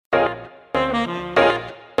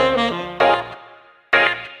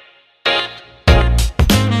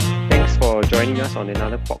joining us on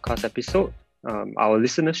another podcast episode. Our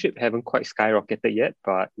listenership haven't quite skyrocketed yet,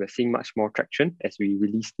 but we're seeing much more traction as we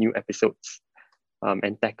release new episodes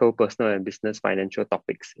and tackle personal and business financial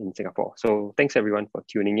topics in Singapore. So thanks everyone for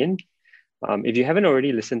tuning in. If you haven't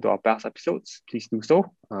already listened to our past episodes, please do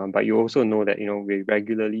so. But you also know that we're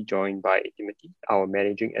regularly joined by Timothy, our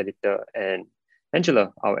managing editor, and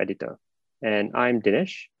Angela, our editor. And I'm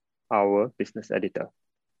Dinesh, our business editor.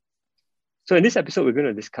 So in this episode, we're going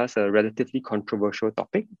to discuss a relatively controversial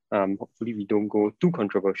topic. Hopefully we don't go too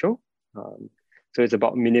controversial. So it's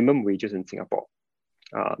about minimum wages in Singapore.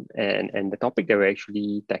 And the topic that we're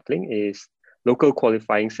actually tackling is local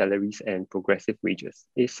qualifying salaries and progressive wages.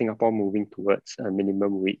 Is Singapore moving towards a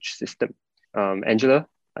minimum wage system? Angela,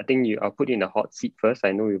 I think I'll put you in the hot seat first.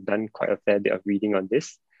 I know you've done quite a fair bit of reading on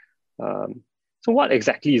this. So what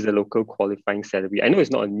exactly is the local qualifying salary? I know it's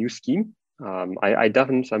not a new scheme. I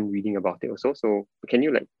done some reading about it also. So can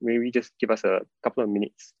you maybe just give us a couple of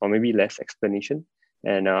minutes or maybe less explanation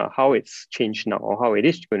and how it's changed now or how it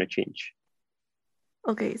is going to change?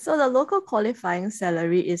 Okay, so the local qualifying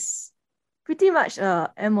salary is pretty much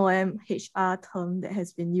a MOM HR term that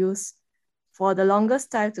has been used for the longest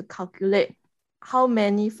time to calculate how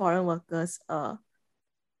many foreign workers a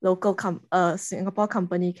Singapore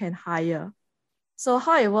company can hire. So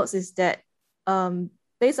how it works is that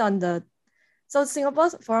based on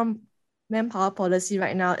Singapore's foreign manpower policy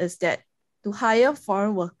right now is that to hire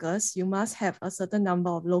foreign workers, you must have a certain number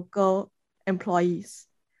of local employees,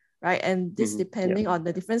 right? And this depending on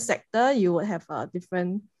the different sector, you would have a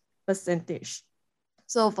different percentage.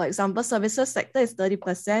 So for example, services sector is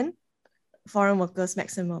 30% foreign workers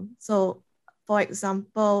maximum. So for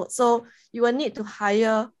example, so you will need to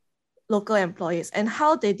hire local employees, and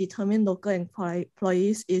how they determine local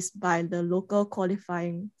employees is by the local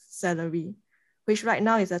qualifying salary, which right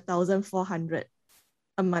now is 1,400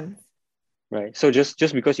 a month. Right. So just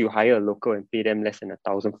because you hire a local and pay them less than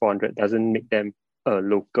 1,400 doesn't make them a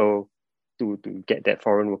local to get that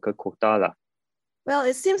foreign worker quota lah. Well,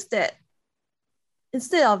 it seems that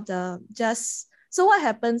instead of so what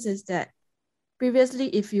happens is that previously,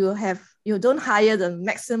 if you don't hire the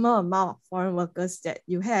maximum amount of foreign workers that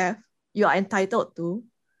you are entitled to,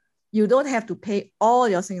 you don't have to pay all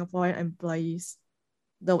your Singaporean employees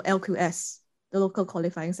the LQS, the local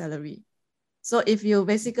qualifying salary. So if you're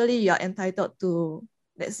entitled to,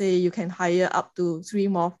 let's say you can hire up to 3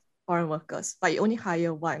 more foreign workers, but you only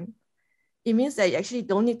hire 1, it means that you actually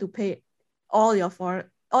don't need to pay all your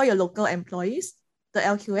local employees the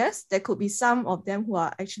LQS. There could be some of them who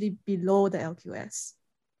are actually below the LQS.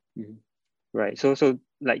 Mm-hmm. Right. So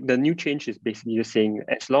like the new change is basically just saying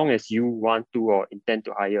as long as you want to or intend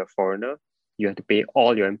to hire a foreigner, you have to pay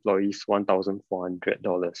all your employees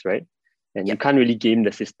 $1,400, right? And you can't really game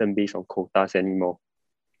the system based on quotas anymore.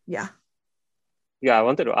 Yeah. Yeah, I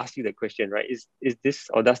wanted to ask you the question, right? Is this,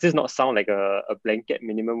 or does this not sound like a blanket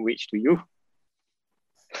minimum wage to you?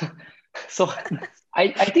 So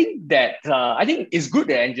I think that I think it's good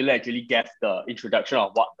that Angela actually gave the introduction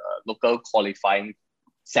of what the local qualifying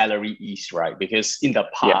salary is, right? Because in the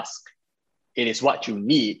past, it is what you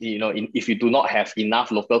need. If you do not have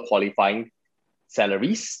enough local qualifying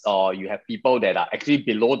salaries, or you have people that are actually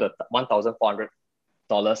below the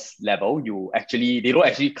 $1,400 level, they don't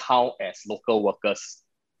actually count as local workers,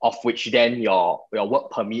 of which then your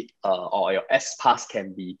work permit or your S pass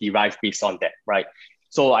can be derived based on that, right?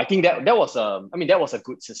 So I think that was a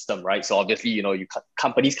good system, right? So obviously,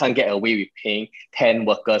 companies can't get away with paying 10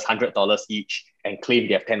 workers $100 each and claim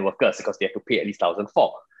they have 10 workers because they have to pay at least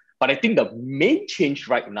 $1,400. But I think the main change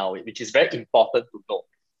right now, which is very important to know,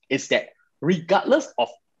 is that regardless of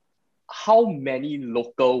how many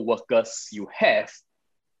local workers you have,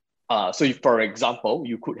 so if, for example,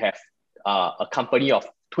 you could have a company of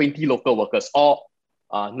 20 local workers, or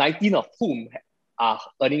 19 of whom are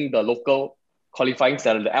earning the local qualifying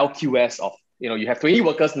salary, the LQS of, you have 20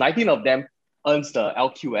 workers, 19 of them earns the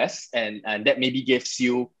LQS, and that maybe gives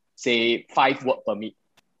you, say, 5 work permit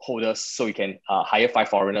holders, so you can hire 5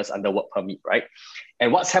 foreigners under work permit, right?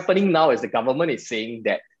 And what's happening now is the government is saying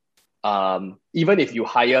that even if you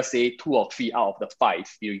hire, say, 2 or 3 out of the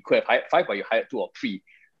 5, you could have hired 5, but you hired 2 or 3.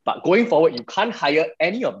 But going forward, you can't hire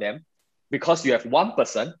any of them because you have one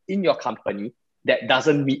person in your company that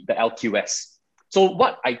doesn't meet the LQS. So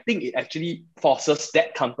what I think it actually forces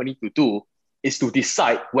that company to do is to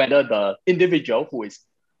decide whether the individual who is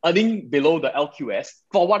earning below the LQS,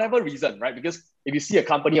 for whatever reason, right? Because if you see a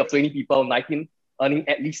company of 20 people, 19 earning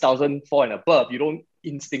at least 1,400 and above, you don't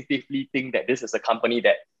instinctively think that this is a company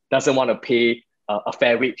that doesn't want to pay a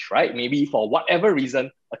fair wage, right? Maybe for whatever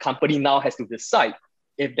reason, a company now has to decide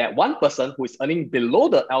if that one person who is earning below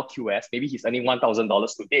the LQS, maybe he's earning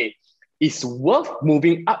 $1,000 today, is worth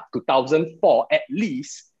moving up to 1,004 at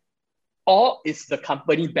least, or is the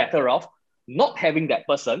company better off not having that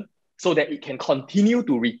person so that it can continue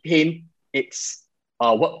to retain its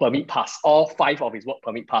work permit pass, all 5 of his work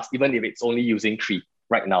permit pass, even if it's only using 3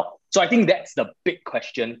 right now? So I think that's the big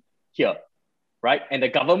question here, right? And the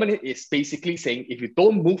government is basically saying, if you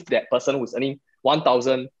don't move that person who's earning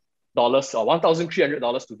 $1,000 or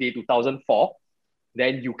 $1,300 today to 1,004,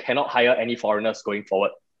 then you cannot hire any foreigners going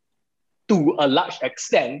forward. To a large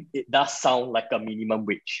extent, it does sound like a minimum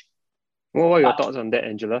wage. What are your thoughts on that,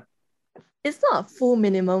 Angela? It's not a full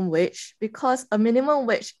minimum wage, because a minimum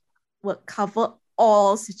wage would cover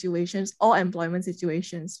all situations, all employment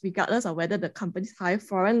situations, regardless of whether the companies hire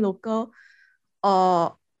foreign, local,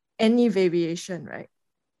 or any variation, right?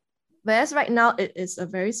 Whereas right now, it is a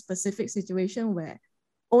very specific situation where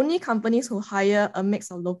only companies who hire a mix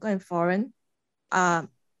of local and foreign are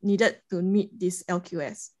needed to meet this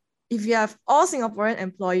LQS. If you have all Singaporean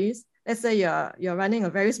employees, let's say you're running a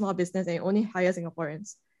very small business and you only hire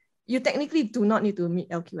Singaporeans, you technically do not need to meet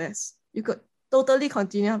LQS. You could totally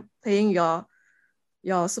continue paying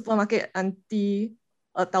your supermarket auntie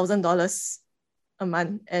 $1,000 a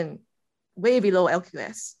month and way below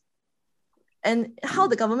LQS. And how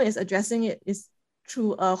the government is addressing it is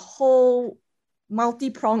through a whole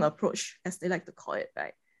multi-pronged approach, as they like to call it,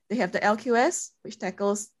 right? They have the LQS, which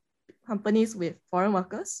tackles companies with foreign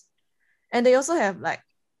workers. And they also have like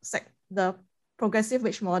the progressive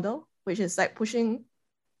wage model, which is like pushing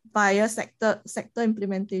via sector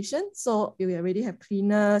implementation. So you already have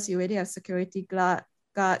cleaners, you already have security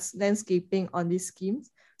guards, landscaping on these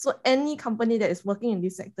schemes. So any company that is working in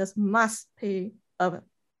these sectors must pay a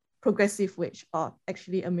progressive wage, or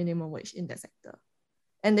actually a minimum wage in that sector.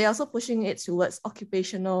 And they're also pushing it towards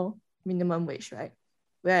occupational minimum wage, right?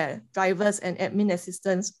 Where drivers and admin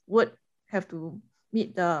assistants would have to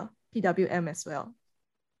meet the PWM as well.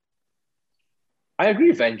 I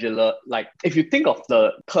agree with Angela. Like, if you think of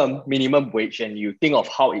the term minimum wage and you think of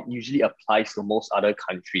how it usually applies to most other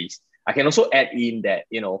countries, I can also add in that,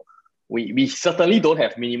 we certainly don't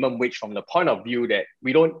have minimum wage from the point of view that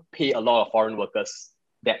we don't pay a lot of foreign workers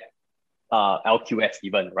that LQS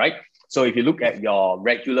even, right? So if you look at your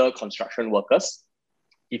regular construction workers,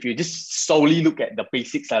 if you just solely look at the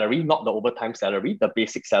basic salary, not the overtime salary, the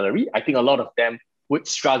basic salary, I think a lot of them would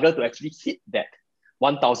struggle to actually hit that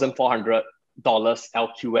 $1,400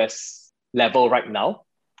 LQS level right now,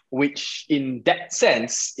 which in that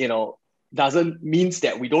sense, doesn't means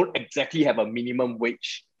that we don't exactly have a minimum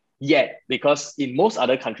wage yet, because in most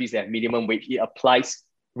other countries that have minimum wage, it applies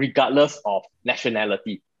regardless of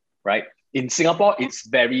nationality, right? In Singapore, it's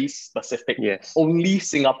very specific. Yes. Only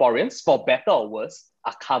Singaporeans, for better or worse,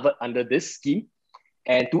 are covered under this scheme.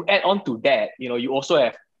 And to add on to that, you also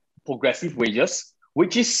have progressive wages,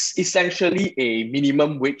 which is essentially a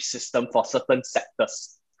minimum wage system for certain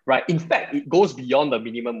sectors, right? In fact, it goes beyond the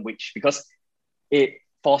minimum wage because it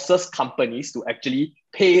forces companies to actually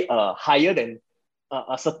pay higher than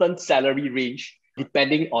a certain salary range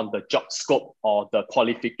depending on the job scope or the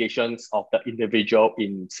qualifications of the individual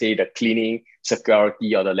in, say, the cleaning,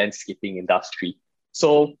 security, or the landscaping industry.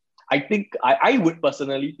 So I think I would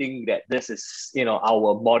personally think that this is,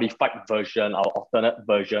 our modified version, our alternate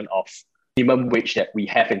version of minimum wage that we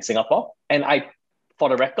have in Singapore. And for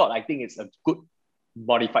the record, I think it's a good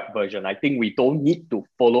modified version. I think we don't need to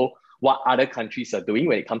follow what other countries are doing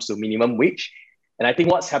when it comes to minimum wage. And I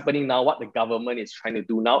think what's happening now, what the government is trying to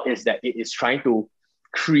do now, is that it is trying to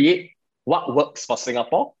create what works for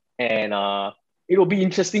Singapore. And it will be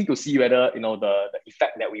interesting to see whether, the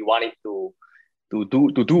effect that we want it to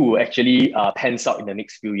do actually pans out in the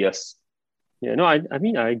next few years. Yeah, no, I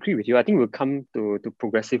mean, I agree with you. I think we'll come to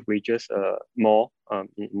progressive wages more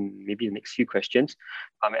in maybe the next few questions.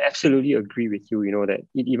 I absolutely agree with you, that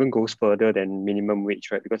it even goes further than minimum wage,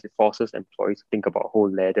 right? Because it forces employees to think about a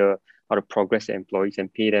whole ladder, how to progress their employees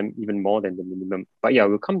and pay them even more than the minimum. But yeah,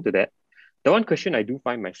 we'll come to that. The one question I do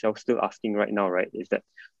find myself still asking right now, right, is that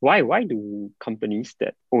why do companies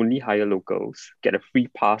that only hire locals get a free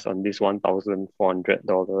pass on this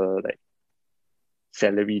 $1,400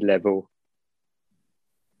 salary level?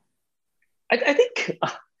 I think,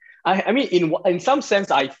 I mean, in some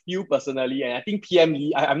sense, I feel personally, and I think PM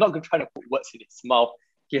Lee, I'm not going to try to put words in his mouth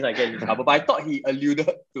in case I get in trouble, but I thought he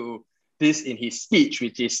alluded to this in his speech,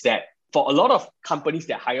 which is that for a lot of companies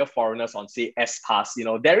that hire foreigners on, say, S-Pass,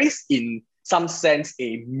 there is in some sense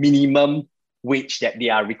a minimum wage that they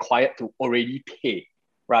are required to already pay,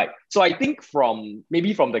 right? So I think from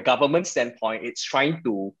the government standpoint, it's trying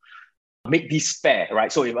to make this fair,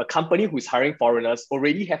 right? So if a company who's hiring foreigners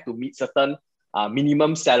already have to meet certain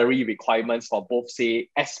minimum salary requirements for both, say,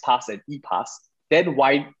 S pass and E pass, then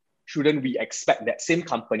why shouldn't we expect that same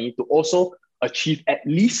company to also achieve at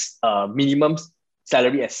least a minimum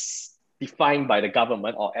salary as defined by the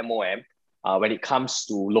government or MOM when it comes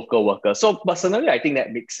to local workers? So personally, I think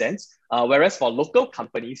that makes sense. Whereas for local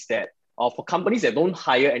companies or for companies that don't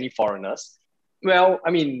hire any foreigners, well,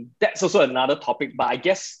 I mean, that's also another topic, but I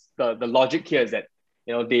guess the logic here is that,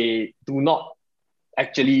 they do not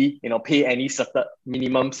actually, pay any certain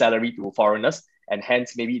minimum salary to foreigners, and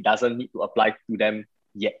hence maybe it doesn't need to apply to them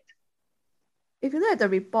yet. If you look at the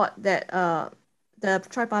report that the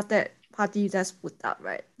tripartite party just put up,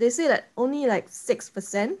 right, they say that only like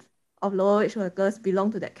 6% of lower wage workers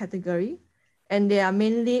belong to that category, and they are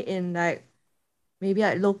mainly in like maybe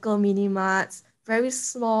like local mini marts, very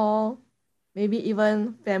small, maybe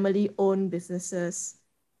even family-owned businesses,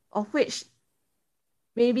 of which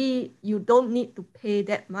maybe you don't need to pay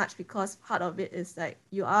that much because part of it is like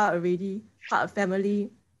you are already part of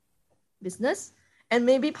family business, and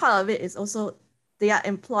maybe part of it is also they are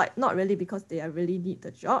employed not really because they are really need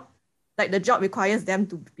the job, like the job requires them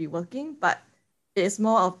to be working, but it is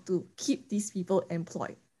more of to keep these people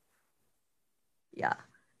employed. Yeah,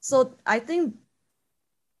 so I think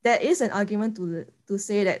there is an argument to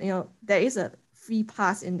say that there is a free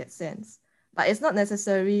pass in that sense, but it's not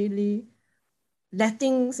necessarily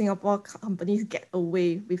letting Singapore companies get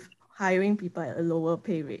away with hiring people at a lower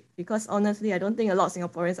pay rate, because honestly, I don't think a lot of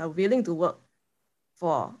Singaporeans are willing to work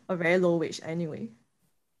for a very low wage anyway.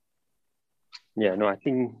 Yeah, no, I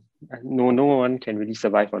think no one can really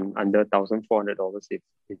survive on under $1,400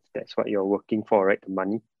 if that's what you're working for, right? The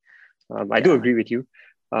money. I do agree with you.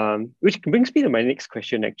 Which brings me to my next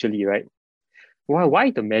question, actually, right?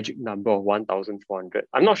 Why the magic number of 1,400?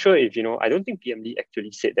 I'm not sure if, I don't think PM Lee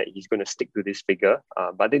actually said that he's going to stick to this figure,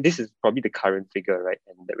 but this is probably the current figure, right?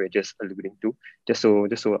 And that we're just alluding to, just so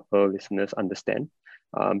our listeners understand.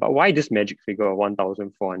 But why this magic figure of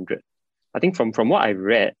 1,400? I think from what I've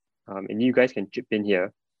read, and you guys can chip in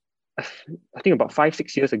here, I think about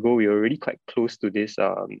 5-6 years ago, we were already quite close to this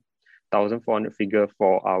 1,400 figure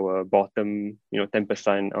for our bottom,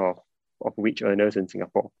 10% of wage earners in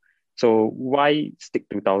Singapore. So why stick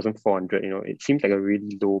to 1,400? It seems like a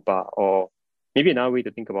really low bar. Or maybe another way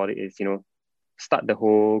to think about it is, start the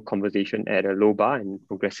whole conversation at a low bar and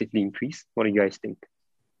progressively increase. What do you guys think?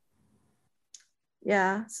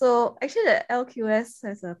 Yeah, so actually the LQS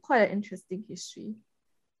has quite an interesting history.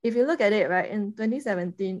 If you look at it, right, in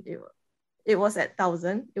 2017, it was at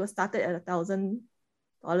 1,000. It was started at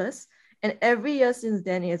 $1,000. And every year since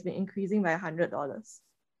then, it has been increasing by $100.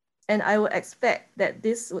 And I would expect that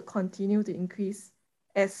this would continue to increase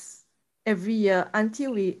as every year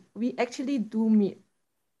until we actually do meet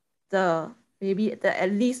maybe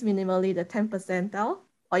at least minimally the 10th percentile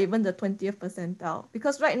or even the 20th percentile.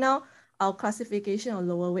 Because right now, our classification of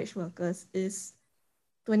lower wage workers is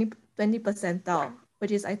 20 percentile,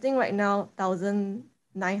 which is I think right now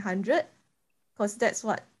 1,900, because that's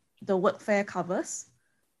what the workfare covers.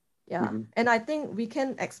 Yeah, and I think we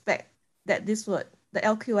can expect that the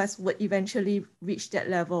LQS would eventually reach that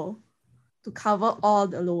level to cover all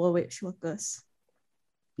the lower wage workers.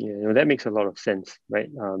 Yeah, that makes a lot of sense, right?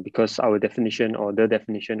 Because our definition or the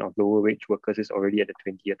definition of lower wage workers is already at the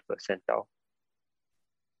 20th percentile.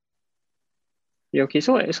 Yeah, okay,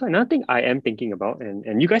 so another thing I am thinking about,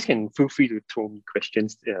 and you guys can feel free to throw me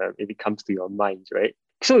questions if it comes to your minds, right?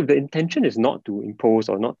 So if the intention is not to impose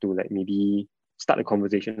or not to maybe start a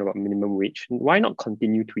conversation about minimum wage, why not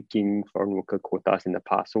continue tweaking foreign worker quotas in the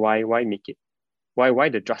past? Why make it? Why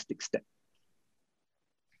the drastic step?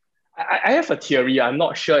 I have a theory. I'm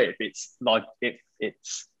not sure if it's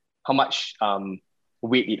how much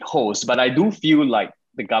weight it holds, but I do feel like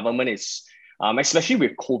the government is, especially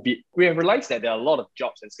with COVID, we have realized that there are a lot of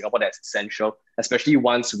jobs in Singapore that's essential, especially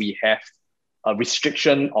once we have a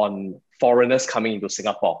restriction on foreigners coming into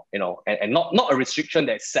Singapore, and not a restriction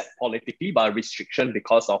that's set politically, but a restriction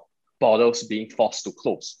because of borders being forced to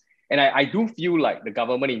close. And I do feel like the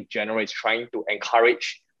government in general is trying to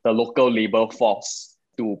encourage the local labor force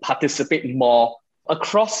to participate more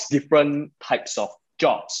across different types of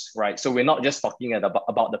jobs, right? So we're not just talking about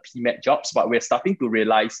the PMET jobs, but we're starting to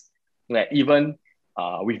realize that even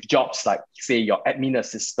with jobs like, say, your admin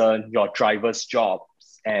assistant, your driver's job,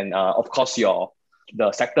 and of course,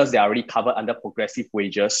 the sectors that are already covered under progressive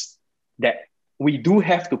wages, that we do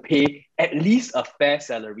have to pay at least a fair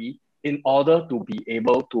salary in order to be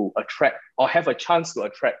able to attract or have a chance to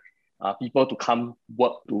attract people to come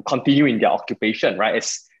work, to continue in their occupation, right?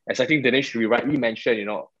 As I think Dinesh, we rightly mentioned,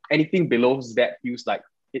 anything below that feels like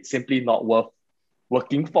it's simply not worth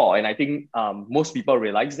working for. And I think most people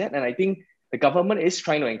realize that. And I think the government is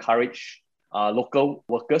trying to encourage local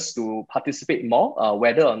workers to participate more,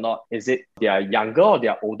 whether or not is it they are younger or they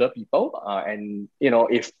are older people. And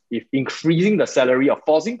if increasing the salary or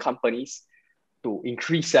forcing companies to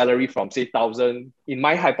increase salary from say 1,000, in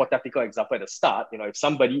my hypothetical example at the start, if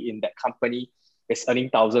somebody in that company is earning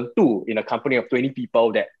 1,002 in a company of 20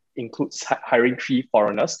 people that includes hiring 3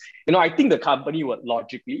 foreigners, I think the company would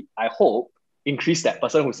logically, I hope, increase that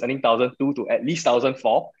person who's earning 1,002 to at least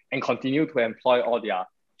 1,004 and continue to employ all their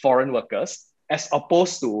foreign workers, as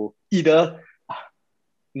opposed to either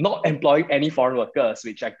not employing any foreign workers,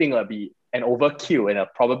 which I think will be an overkill and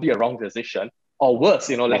probably a wrong decision, or worse,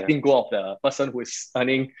 letting go of the person who is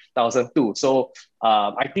earning 1,002. So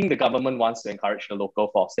I think the government wants to encourage the local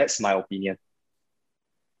force. That's my opinion.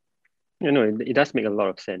 It does make a lot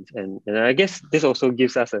of sense. And I guess this also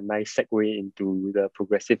gives us a nice segue into the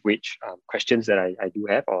progressive wage questions that I do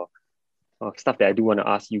have, or stuff that I do want to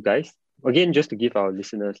ask you guys. Again, just to give our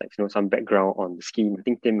listeners some background on the scheme. I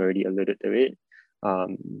think Tim already alluded to it.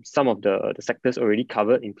 Some of the sectors already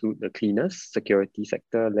covered include the cleaners, security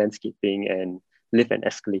sector, landscaping, and lift and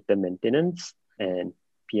escalator maintenance. And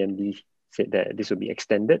PMD said that this will be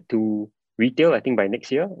extended to retail, I think, by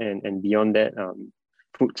next year, and beyond that,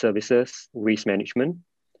 food services, waste management.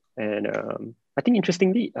 And I think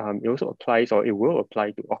interestingly, it also applies, or it will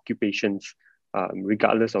apply to occupations,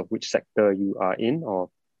 regardless of which sector you are in or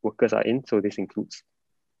workers are in. So this includes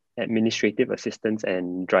administrative assistants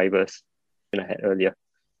and drivers I had earlier.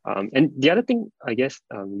 And the other thing, I guess,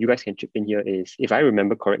 you guys can chip in here is, if I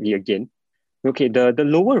remember correctly again, okay, the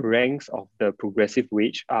lower ranks of the progressive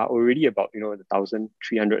wage are already about, the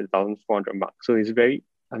 1,300, 1,400 mark. So it's very,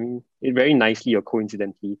 it very nicely or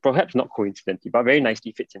coincidentally, perhaps not coincidentally, but very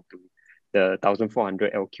nicely fits into the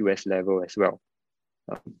 1,400 LQS level as well.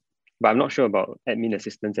 But I'm not sure about admin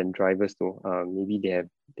assistants and drivers though. Maybe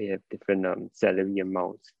they have different salary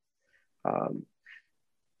amounts.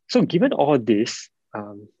 So given all this,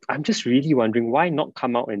 I'm just really wondering, why not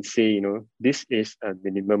come out and say, this is a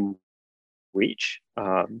minimum wage?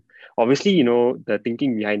 Obviously, the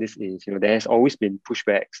thinking behind this is, there has always been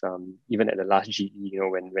pushbacks, even at the last GE,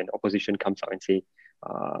 when opposition comes out and say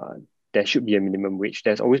there should be a minimum wage.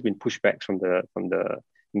 There's always been pushbacks from the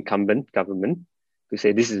incumbent government to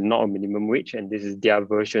say this is not a minimum wage and this is their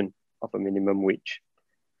version of a minimum wage.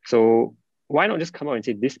 So why not just come out and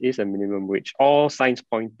say this is a minimum wage? All signs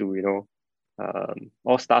point to,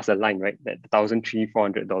 all stars align, right? That the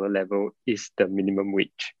 $1,300-400 level is the minimum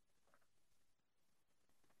wage.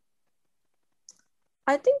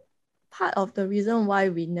 I think part of the reason why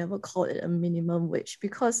we never called it a minimum wage,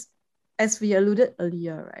 because as we alluded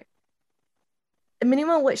earlier, right, a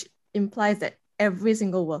minimum wage implies that every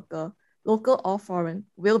single worker, local or foreign,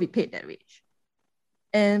 will be paid that wage.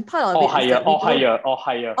 And part of it is or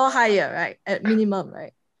higher, right? At minimum,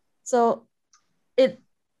 right? So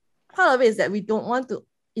part of it is that we don't want to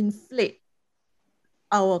inflate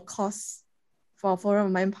our costs for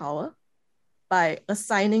foreign manpower by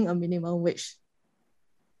assigning a minimum wage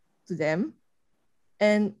to them.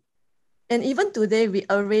 And even today, we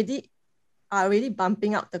are already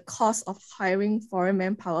bumping up the cost of hiring foreign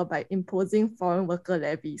manpower by imposing foreign worker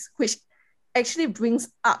levies, which actually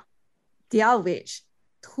brings up their wage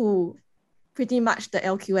to pretty much the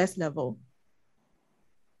LQS level.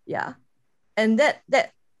 Yeah. And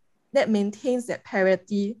that maintains that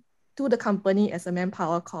parity to the company as a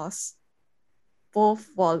manpower cost, both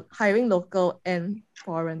for hiring local and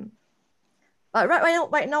foreign. But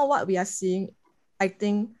right now, what we are seeing, I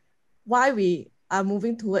think, why we are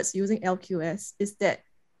moving towards using LQS is that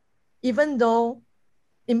even though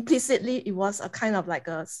implicitly it was a kind of like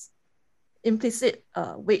a implicit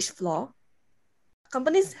wage floor,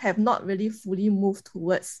 companies have not really fully moved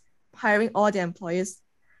towards hiring all their employees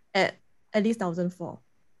at least 1,004,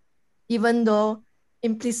 even though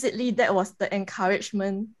implicitly that was the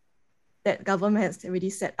encouragement that government has already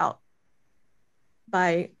set out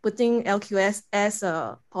by putting LQS as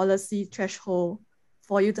a policy threshold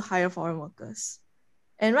for you to hire foreign workers.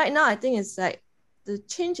 And right now, I think it's like the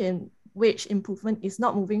change in wage improvement is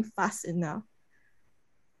not moving fast enough.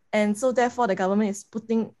 And so therefore, the government is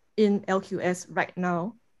putting in LQS right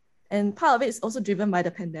now. And part of it is also driven by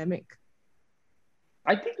the pandemic.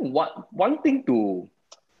 I think one thing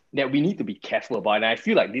that we need to be careful about, and I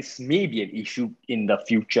feel like this may be an issue in the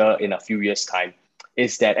future, in a few years' time,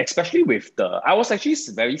 is that especially I was actually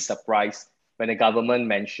very surprised when the government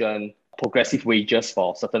mentioned progressive wages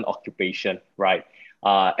for certain occupation, right?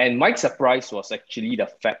 And my surprise was actually the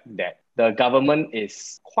fact that the government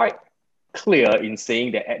is quite clear in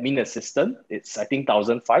saying that admin assistant, it's I think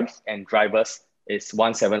 1,005 and drivers is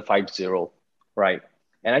 1,750, right?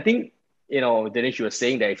 And I think, Dinesh, you were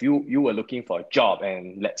saying that if you were looking for a job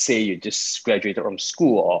and let's say you just graduated from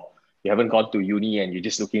school or you haven't gone to uni and you're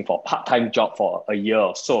just looking for a part-time job for a year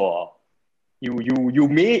or so, or you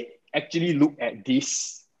may actually look at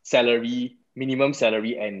this minimum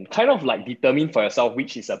salary, and kind of like determine for yourself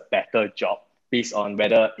which is a better job based on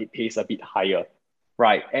whether it pays a bit higher,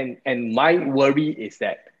 right? And my worry is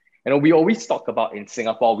that, we always talk about in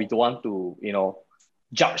Singapore, we don't want to,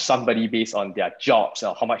 judge somebody based on their jobs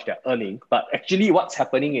or how much they're earning. But actually what's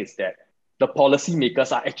happening is that the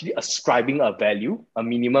policymakers are actually ascribing a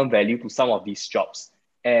minimum value to some of these jobs.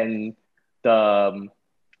 And the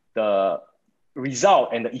result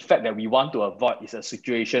and the effect that we want to avoid is a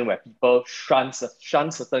situation where people shun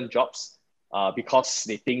certain jobs because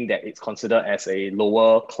they think that it's considered as a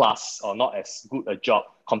lower class or not as good a job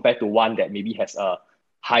compared to one that maybe has a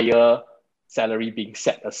higher salary being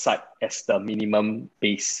set aside as the minimum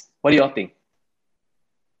base. What do you all think?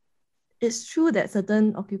 It's true that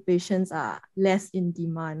certain occupations are less in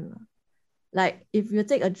demand. Like if you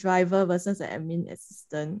take a driver versus an admin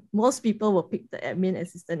assistant, most people will pick the admin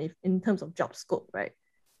assistant if in terms of job scope, right?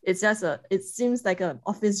 It seems like an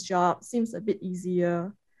office job, seems a bit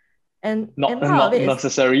easier. And part of it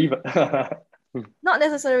necessary, but not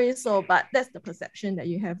necessarily so, but that's the perception that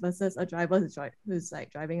you have versus a driver who's like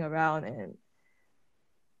driving around and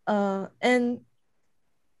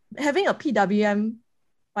having a PWM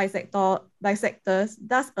by sectors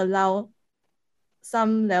does allow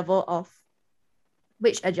some level of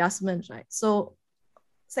wage adjustments, right? So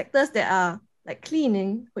sectors that are like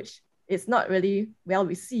cleaning, which is not really well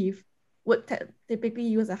received, would typically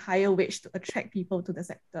use a higher wage to attract people to the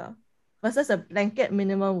sector versus a blanket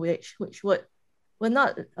minimum wage, which would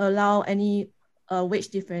not allow any wage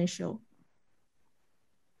differential.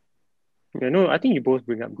 I think you both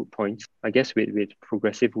bring up good points. I guess with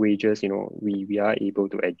progressive wages, we are able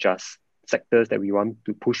to adjust sectors that we want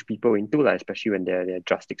to push people into, especially when there are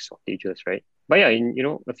drastic shortages, right? But yeah,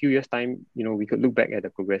 in a few years' time, we could look back at the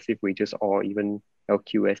progressive wages or even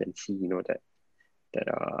LQS and see,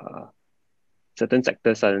 that certain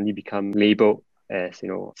sectors suddenly become labeled as,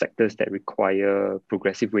 sectors that require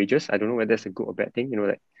progressive wages. I don't know whether that's a good or bad thing.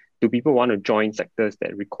 Do people want to join sectors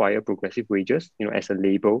that require progressive wages, as a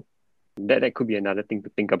label? That could be another thing to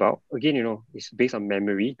think about. Again, it's based on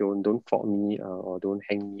memory. Don't fault me or don't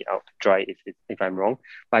hang me out to dry if I'm wrong.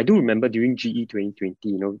 But I do remember during GE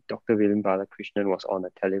 2020, Dr. William Balakrishnan was on a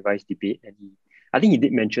televised debate, and I think he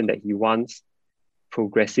did mention that he wants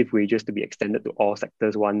progressive wages to be extended to all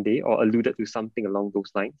sectors one day, or alluded to something along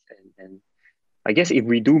those lines. And I guess if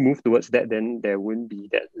we do move towards that, then there wouldn't be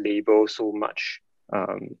that label so much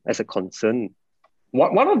as a concern.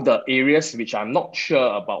 One of the areas which I'm not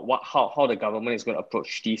sure about how the government is going to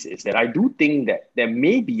approach this is that I do think that there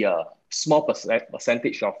may be a small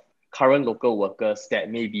percentage of current local workers that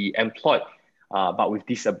may be employed but with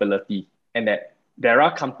disability, and that there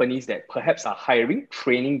are companies that perhaps are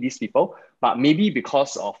training these people, but maybe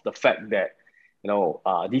because of the fact that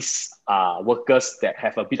these workers that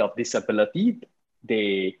have a bit of disability,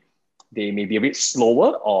 they may be a bit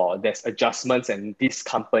slower, or there's adjustments, and these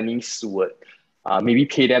companies would maybe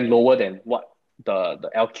pay them lower than what the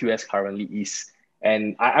LQS currently is.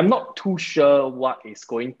 And I'm not too sure what is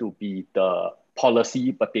going to be the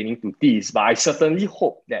policy pertaining to this, but I certainly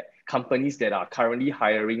hope that companies that are currently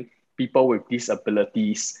hiring people with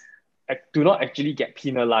disabilities do not actually get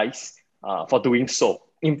penalized for doing so.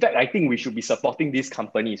 In fact, I think we should be supporting these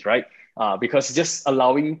companies, right? Because just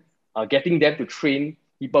getting them to train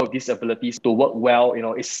people with disabilities to work well,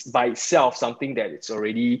 is by itself something that it's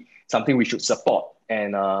already something we should support.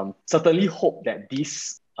 And certainly hope that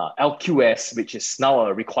this LQS, which is now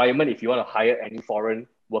a requirement if you want to hire any foreign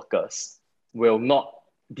workers, will not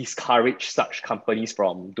discourage such companies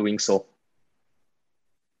from doing so.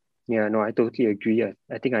 Yeah, no, I totally agree.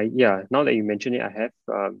 I think now that you mention it, I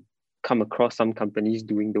have come across some companies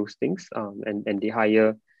doing those things, and they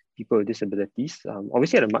hire people with disabilities,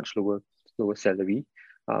 obviously at a much lower salary,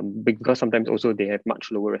 because sometimes also they have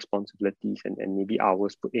much lower responsibilities and maybe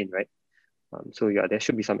hours put in, right? So yeah, there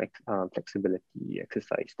should be some flexibility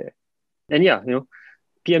exercise there. And yeah,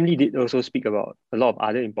 PM Lee did also speak about a lot of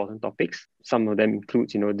other important topics. Some of them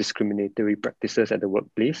includes, discriminatory practices at the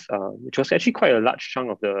workplace, which was actually quite a large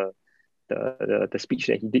chunk of the speech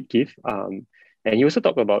that he did give. And he also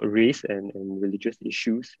talked about race and religious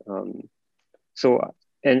issues.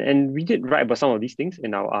 And we did write about some of these things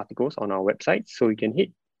in our articles on our website, so you can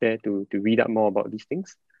head there to read up more about these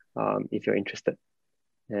things if you're interested.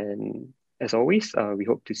 And as always, we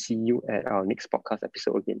hope to see you at our next podcast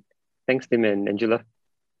episode again. Thanks, Tim and Angela.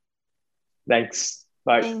 Thanks.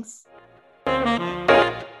 Bye. Thanks.